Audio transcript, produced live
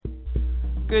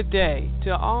Good day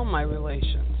to all my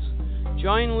relations.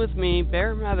 Join with me,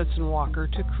 Bear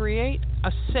Medicinewalker, to create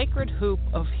a sacred hoop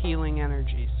of healing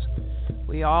energies.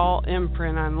 We all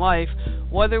imprint on life,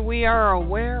 whether we are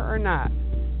aware or not,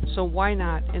 so why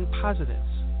not in positives?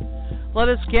 Let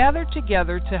us gather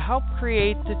together to help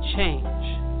create the change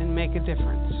and make a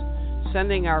difference,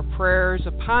 sending our prayers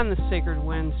upon the sacred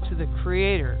winds to the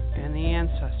Creator and the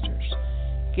ancestors,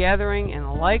 gathering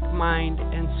in like mind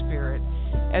and spirit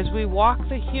as we walk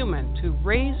the human to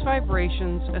raise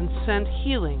vibrations and send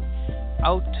healing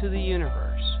out to the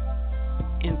universe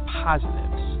in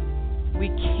positives. We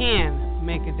can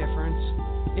make a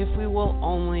difference if we will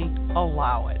only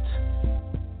allow it.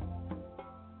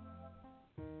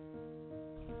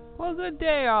 Well, good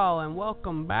day all, and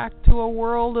welcome back to a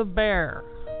world of bear.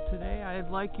 Today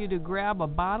I'd like you to grab a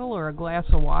bottle or a glass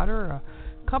of water, a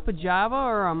cup of java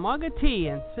or a mug of tea,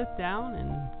 and sit down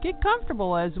and get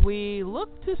comfortable as we look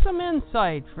to some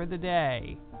insight for the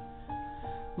day.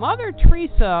 Mother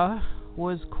Teresa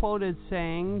was quoted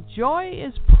saying, "Joy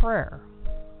is prayer.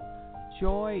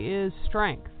 Joy is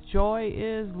strength. Joy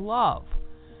is love.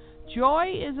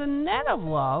 Joy is a net of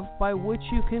love by which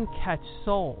you can catch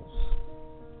souls."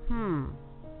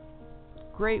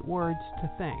 Great words to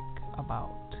think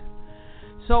about.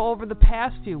 So over the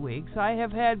past few weeks, I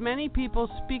have had many people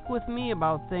speak with me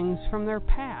about things from their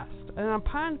past, and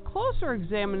upon closer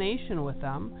examination with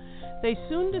them, they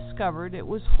soon discovered it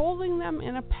was holding them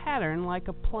in a pattern like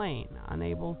a plane,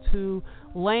 unable to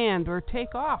land or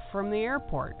take off from the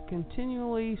airport,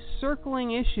 continually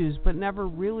circling issues but never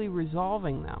really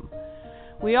resolving them.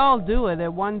 We all do it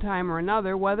at one time or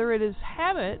another, whether it is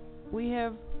habit we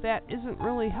have that isn't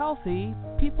really healthy,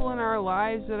 people in our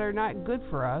lives that are not good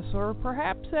for us, or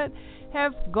perhaps that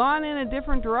have gone in a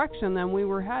different direction than we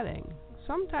were heading.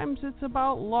 Sometimes it's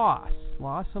about loss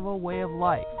of a way of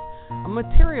life, a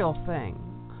material thing,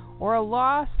 or a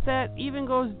loss that even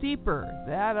goes deeper,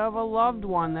 that of a loved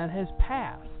one that has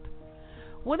passed.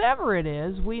 Whatever it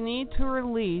is, we need to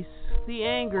release the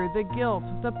anger, the guilt,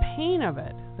 the pain of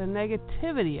it, the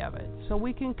negativity of it, so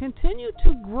we can continue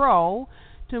to grow,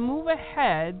 to move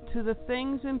ahead to the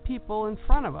things and people in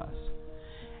front of us.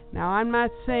 Now, I'm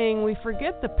not saying we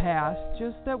forget the past,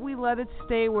 just that we let it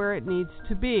stay where it needs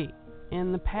to be,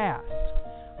 in the past.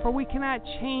 For we cannot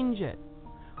change it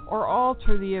or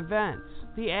alter the events,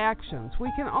 the actions.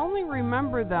 We can only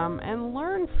remember them and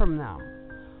learn from them.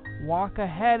 Walk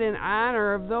ahead in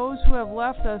honor of those who have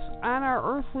left us on our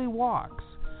earthly walks,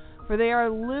 for they are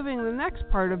living the next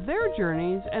part of their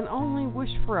journeys and only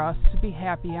wish for us to be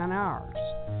happy on ours.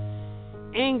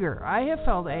 Anger. I have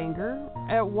felt anger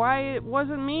at why it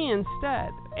wasn't me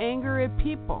instead. Anger at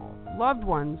people, loved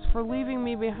ones, for leaving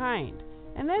me behind.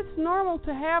 And that's normal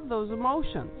to have those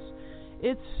emotions.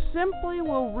 It simply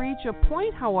will reach a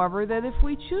point, however, that if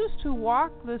we choose to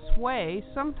walk this way,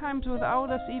 sometimes without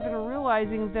us even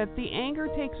realizing that the anger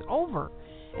takes over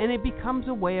and it becomes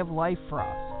a way of life for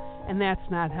us. And that's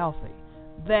not healthy.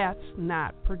 That's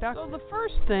not productive. So the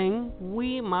first thing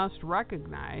we must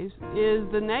recognize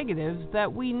is the negatives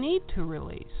that we need to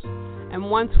release.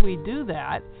 And once we do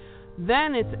that,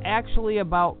 then it's actually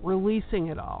about releasing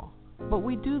it all. But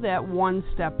we do that one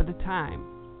step at a time.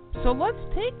 So let's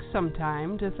take some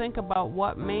time to think about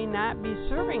what may not be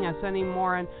serving us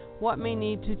anymore and what may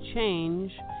need to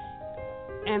change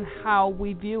and how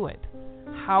we view it,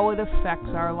 how it affects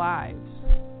our lives.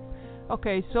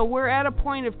 Okay, so we're at a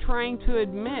point of trying to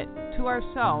admit to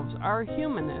ourselves our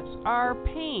humanness, our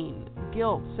pain,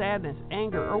 guilt, sadness,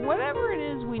 anger, or whatever it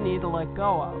is we need to let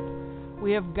go of.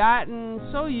 We have gotten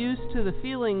so used to the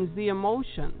feelings, the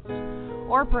emotions,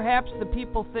 or perhaps the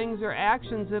people, things, or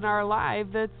actions in our life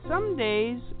that some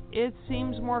days it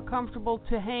seems more comfortable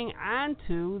to hang on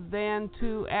to than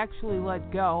to actually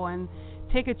let go and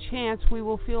take a chance we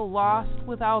will feel lost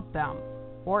without them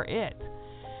or it.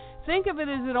 Think of it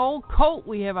as an old coat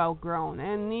we have outgrown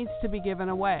and needs to be given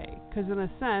away, because in a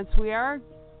sense we are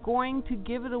going to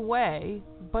give it away,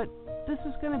 but this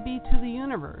is going to be to the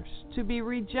universe, to be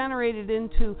regenerated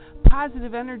into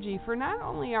positive energy for not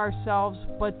only ourselves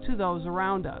but to those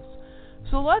around us.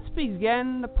 So let's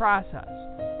begin the process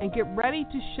and get ready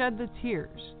to shed the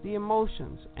tears, the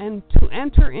emotions, and to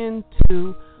enter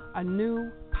into a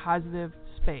new positive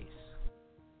space.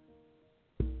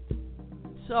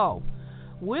 So,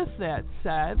 with that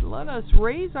said, let us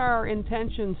raise our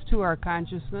intentions to our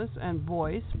consciousness and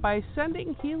voice by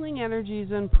sending healing energies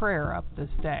and prayer up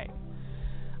this day.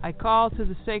 I call to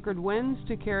the sacred winds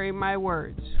to carry my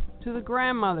words, to the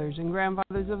grandmothers and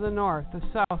grandfathers of the north, the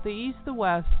south, the east, the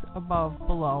west, above,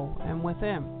 below, and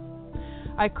within.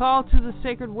 I call to the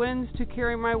sacred winds to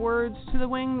carry my words to the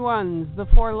winged ones, the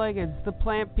four-leggeds, the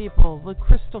plant people, the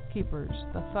crystal keepers,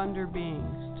 the thunder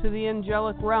beings, to the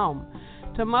angelic realm,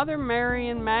 to Mother Mary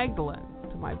and Magdalene,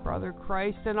 to my brother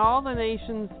Christ and all the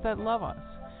nations that love us.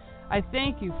 I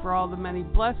thank you for all the many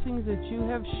blessings that you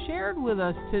have shared with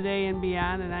us today and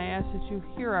beyond, and I ask that you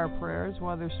hear our prayers,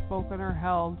 whether spoken or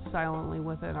held silently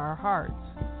within our hearts.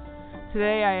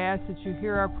 Today I ask that you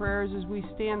hear our prayers as we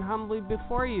stand humbly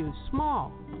before you,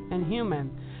 small and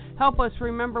human. Help us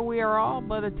remember we are all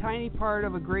but a tiny part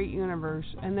of a great universe,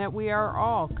 and that we are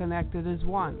all connected as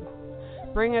one.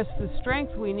 Bring us the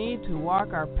strength we need to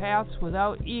walk our paths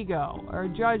without ego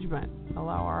or judgment.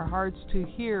 Allow our hearts to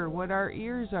hear what our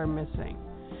ears are missing.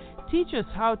 Teach us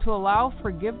how to allow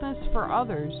forgiveness for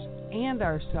others and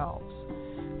ourselves.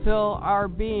 Fill our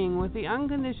being with the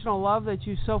unconditional love that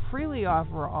you so freely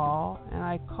offer all, and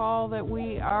I call that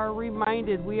we are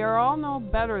reminded we are all no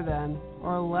better than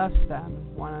or less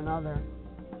than one another.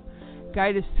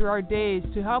 Guide us through our days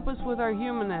to help us with our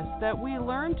humanness, that we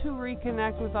learn to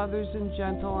reconnect with others in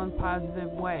gentle and positive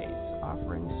ways,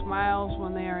 offering smiles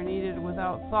when they are needed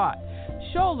without thought,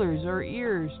 shoulders or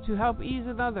ears to help ease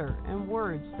another, and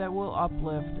words that will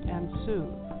uplift and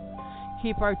soothe.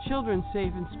 Keep our children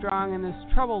safe and strong in this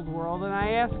troubled world, and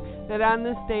I ask that on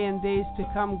this day and days to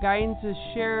come, guidance is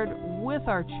shared with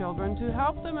our children to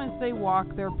help them as they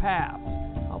walk their paths.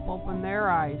 Help open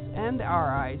their eyes and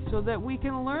our eyes so that we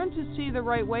can learn to see the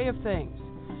right way of things.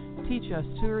 Teach us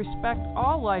to respect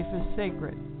all life as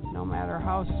sacred, no matter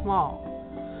how small.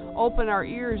 Open our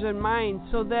ears and minds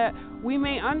so that we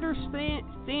may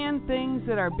understand things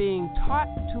that are being taught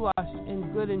to us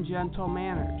in good and gentle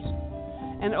manners.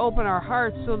 And open our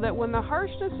hearts so that when the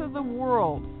harshness of the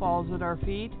world falls at our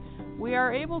feet, we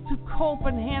are able to cope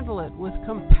and handle it with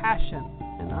compassion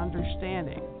and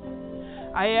understanding.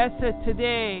 I ask that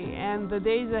today and the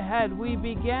days ahead we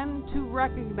begin to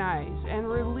recognize and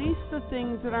release the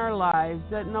things in our lives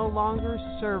that no longer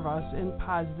serve us in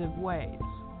positive ways.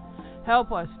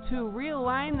 Help us to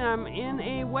realign them in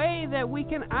a way that we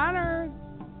can honor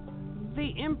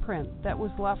the imprint that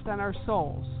was left on our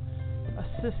souls.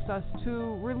 Assist us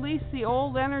to release the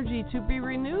old energy to be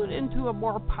renewed into a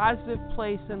more positive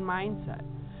place and mindset.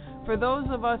 For those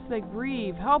of us that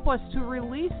grieve, help us to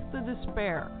release the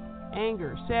despair,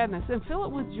 anger, sadness, and fill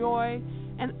it with joy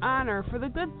and honor for the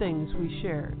good things we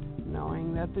shared,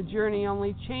 knowing that the journey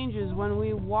only changes when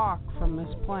we walk from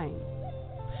this plane.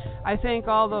 I thank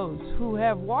all those who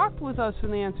have walked with us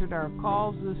and answered our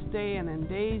calls this day and in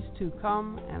days to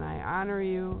come, and I honor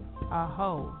you.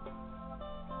 Aho.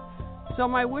 So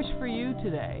my wish for you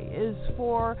today is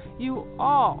for you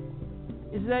all,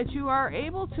 is that you are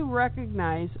able to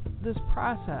recognize this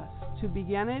process, to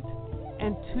begin it,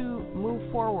 and to move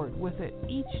forward with it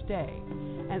each day.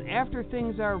 And after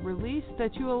things are released,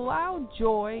 that you allow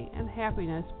joy and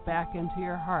happiness back into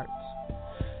your hearts.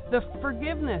 The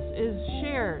forgiveness is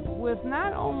shared with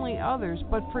not only others,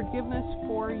 but forgiveness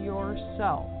for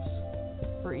yourselves.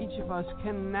 For each of us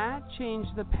cannot change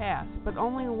the past, but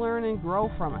only learn and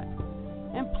grow from it.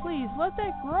 And please, let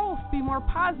that growth be more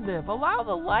positive. Allow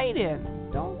the light in.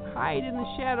 Don't hide in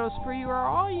the shadows, for you are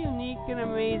all unique and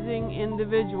amazing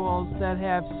individuals that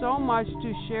have so much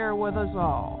to share with us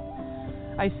all.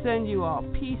 I send you all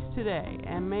peace today,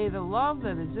 and may the love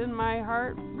that is in my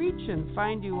heart reach and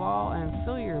find you all and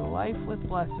fill your life with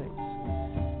blessings.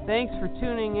 Thanks for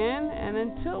tuning in, and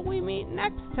until we meet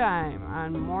next time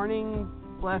on Morning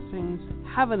Blessings,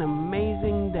 have an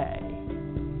amazing day.